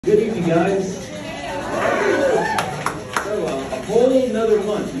Good evening, guys. So, a whole another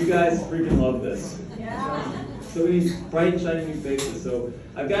month. You guys freaking love this. So many bright and shiny new faces. So,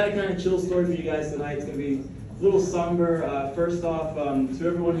 I've got a kind of chill story for you guys tonight. It's going to be a little somber. First off, to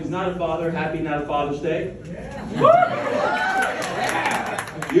everyone who's not a father, happy Not a Father's Day.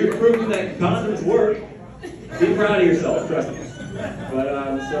 You've proven that condoms work. Be proud of yourself, trust me.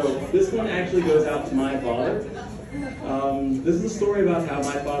 But, so, this one actually goes out to my father. This is a story about how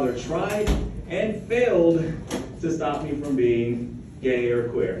my father tried and failed to stop me from being gay or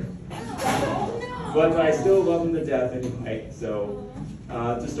queer. But I still love him to death anyway. So,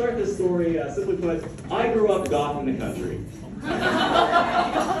 to start this story, simply put, I grew up goth in the country.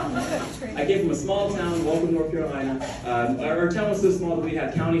 I came from a small town, Welcome, North Carolina. Our town was so small that we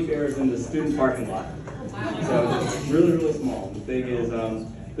had county fairs in the student parking lot. So, really, really small. The thing is,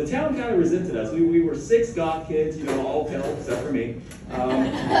 the town kind of resented us. We were 6 goth kids, you know, all pale except for me,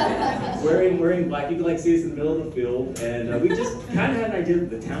 wearing black. You could like see us in the middle of the field, and we just kind of had an idea that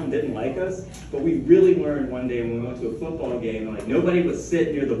the town didn't like us. But we really learned one day when we went to a football game, like nobody would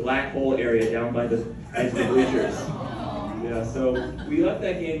sit near the black hole area down by the edge of the bleachers. Yeah, so we left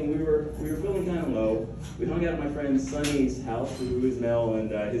that game and we were feeling kind of low. We hung out at my friend Sonny's house, who is male,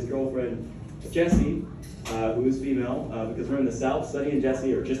 and his girlfriend Jessie, who is female, because we're in the South. Sonny and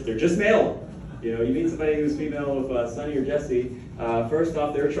Jessie they're just male. You know, you meet somebody who's female with Sonny or Jessie, first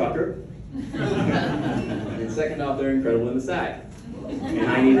off, they're a trucker. And second off, they're incredible in the sack. And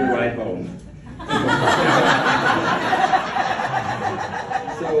I need a ride home.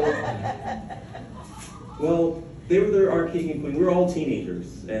 So, well, they were our king and queen. We were all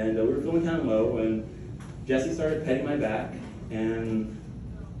teenagers, and we were feeling kind of low, and Jessie started petting my back, and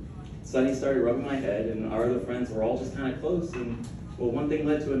Sonny started rubbing my head, and our other friends were all just kind of close, and well, one thing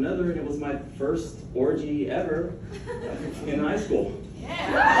led to another, and it was my first orgy ever in high school. I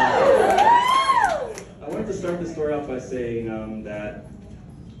wanted to start this story off by saying that,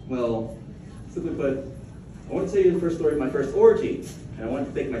 well, simply put, I want to tell you the first story of my first orgy, and I wanted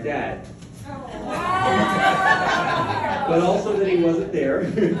to thank my dad. But also that he wasn't there.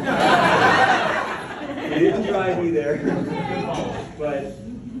 He didn't drive me there. But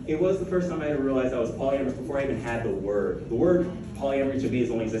it was the first time I ever realized I was polyamorous before I even had the word. The word polyamory to me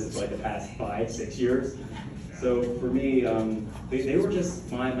has only existed for like the past 5-6 years. So for me, they were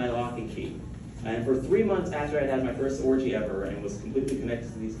just my lock and key. And for 3 months after I had my first orgy ever and was completely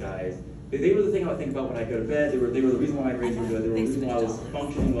connected to these guys, they were the thing I would think about when I go to bed. They were the reason why my grades were good. They were the reason why I was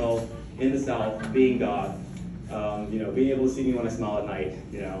functioning well in the South, being goth. You know, being able to see me when I smile at night.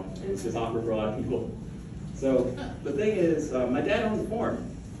 You know, it was just awkward for a lot of people. So the thing is, my dad owns a farm.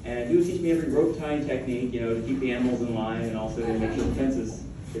 And he would teach me every rope tying technique, you know, to keep the animals in line and also to make sure the fences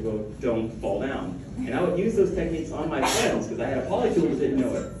don't fall down. And I would use those techniques on my friends because I had a poly tool that didn't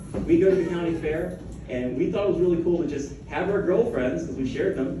know it. We'd go to the county fair, and we thought it was really cool to just have our girlfriends, because we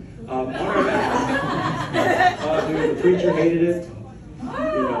shared them, on our backs. The preacher hated it. You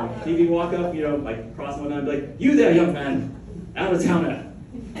know, he'd walk up, you know, like cross one arm and be like, "You there, young man, out of towner.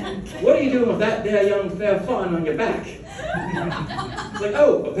 What are you doing with that there young fair fawn on your back?" It's like,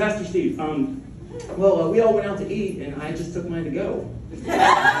 "Oh, Pastor Steve, well, we all went out to eat, and I just took mine to go."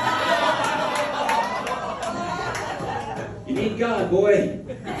 You need God, boy.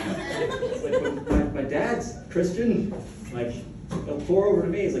 It's like, my dad's Christian. Like, he'll pour over to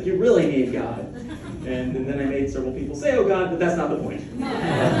me. It's like, you really need God. And then I made several people say, "Oh, God," but that's not the point.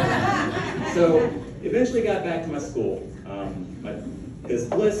 So, eventually got back to my school. Because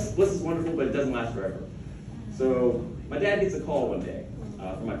bliss is wonderful, but it doesn't last forever. So, my dad gets a call one day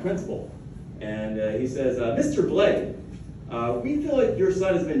from my principal. And he says, "Mr. Blake, we feel like your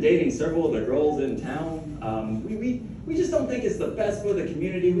son has been dating several of the girls in town. We just don't think it's the best for the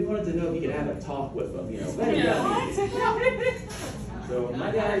community. We wanted to know if you could have a talk with them, you know, let him know." So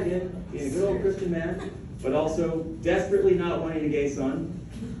my dad, again, being a good old Christian man, but also desperately not wanting a gay son,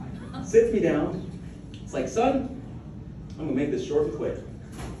 sits me down. It's like, "Son, I'm gonna make this short and quick.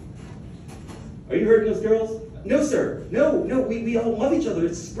 Are you hurting those girls?" "No, sir. No, we all love each other.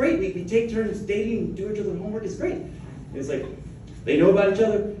 It's great. We take turns dating, do each other's homework. It's great." And it's like, "They know about each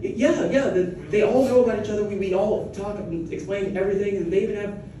other?" Yeah, they all know about each other. We all talk and explain everything, and they even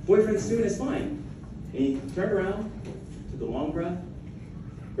have boyfriends too, and it's fine. And he turned around, took a long breath,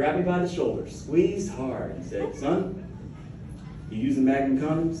 grabbed me by the shoulder, squeezed hard, and said, "Son, you using Magnum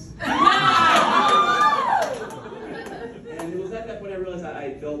condoms?" And it was at that point I realized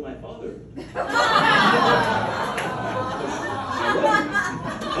I failed my father.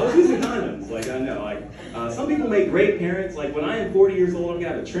 I was using condoms, like I know, like some people make great parents. Like when I am 40 years old, I'm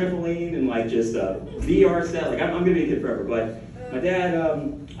gonna have a trampoline and like just a VR set. Like I'm gonna be a kid forever. But my dad,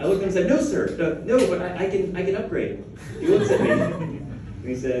 I looked at him and said, no, sir, no, but I can upgrade. He looks at me and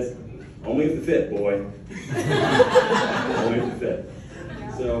he says, only if the fit, boy. Only if the fit.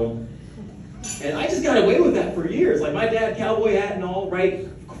 So, and I just got away with that for years. Like my dad, cowboy hat and all, right?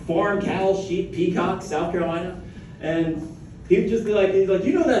 Farm, cows, sheep, peacocks, South Carolina. And he'd just be like, he's like,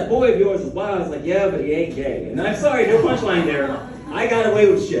 you know that boy of yours is wild? I was like, yeah, but he ain't gay. And I'm sorry, no punchline there. I got away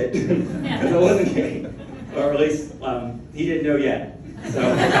with shit because I wasn't gay. Or at least he didn't know yet. So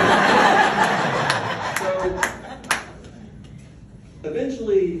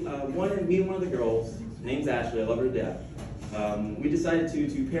eventually, me and one of the girls, name's Ashley, I love her to death, we decided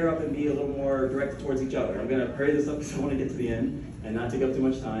to pair up and be a little more directed towards each other. I'm going to hurry this up because I want to get to the end and not take up too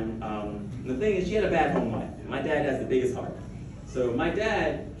much time. The thing is, she had a bad home life. My dad has the biggest heart. So my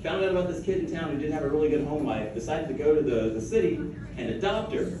dad found out about this kid in town who didn't have a really good home life, decided to go to the city and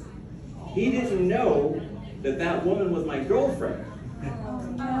adopt her. He didn't know that that woman was my girlfriend.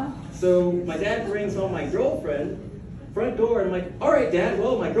 So my dad brings home my girlfriend, front door, and I'm like, all right, Dad,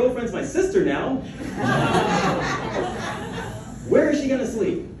 well, my girlfriend's my sister now. Where is she gonna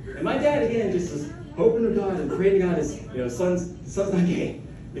sleep? And my dad, again, just was hoping to God and praying to God his son's not gay.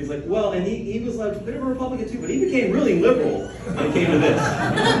 He's like, well, and he was like a bit of a Republican too, but he became really liberal when it came to this.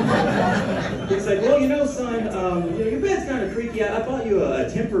 He's like, well, son, your bed's kind of creaky. I bought you a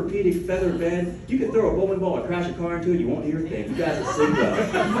Tempur-Pedic feather bed. You can throw a bowling ball and crash a car into it. You won't hear a thing. You guys will sleep well.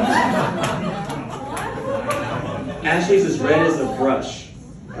 Ashley's as red as a brush,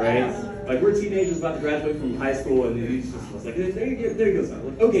 right? Like we're teenagers about to graduate from high school, and he's just like, there you go, son.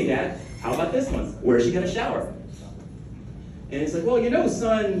 Like, okay, Dad, how about this one? Where's she gonna shower? And it's like, well,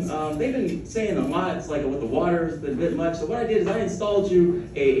 son, they've been saying a lot, it's like with the water's been a bit much, so what I did is I installed you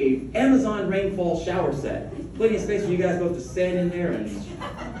a Amazon rainfall shower set. Plenty of space for you guys both to stand in there and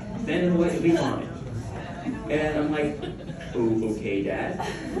stand in the way to be fine. And I'm like, oh, okay, Dad,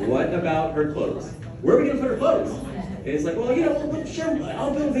 what about her clothes? Where are we gonna put her clothes? And it's like, well, sure,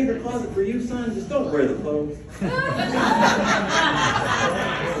 I'll build a bigger closet for you, son, just don't wear the clothes.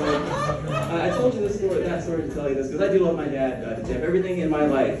 I told you that story to tell you this, because I do love my dad to death. Everything in my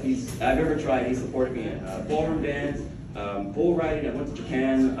life I've ever tried, he supported me in. Ballroom bands, bull riding, I went to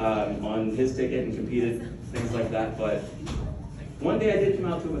Japan on his ticket and competed, things like that. But one day I did come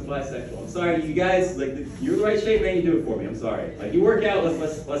out to him as bisexual. I'm sorry, you guys, like, you're the right shape, man, you do it for me, I'm sorry. Like, you work out,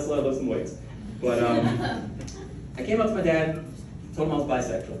 let's lift some weights. But I came up to my dad, told him I was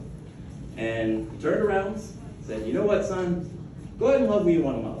bisexual. And he turned around, said, you know what, son? Go ahead and love who you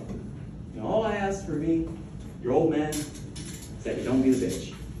want to love. All I ask for me, your old man, is that you don't be a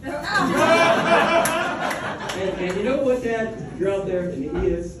bitch. and you know what, Dad? You're out there, and he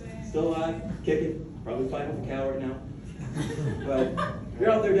is still alive, kicking, probably fighting with a cow right now. But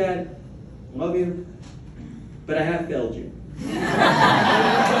you're out there, Dad. Love you, but I have failed you.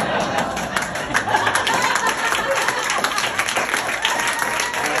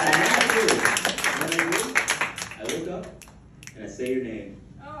 I look up and I say your name.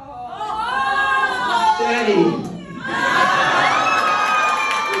 Daddy!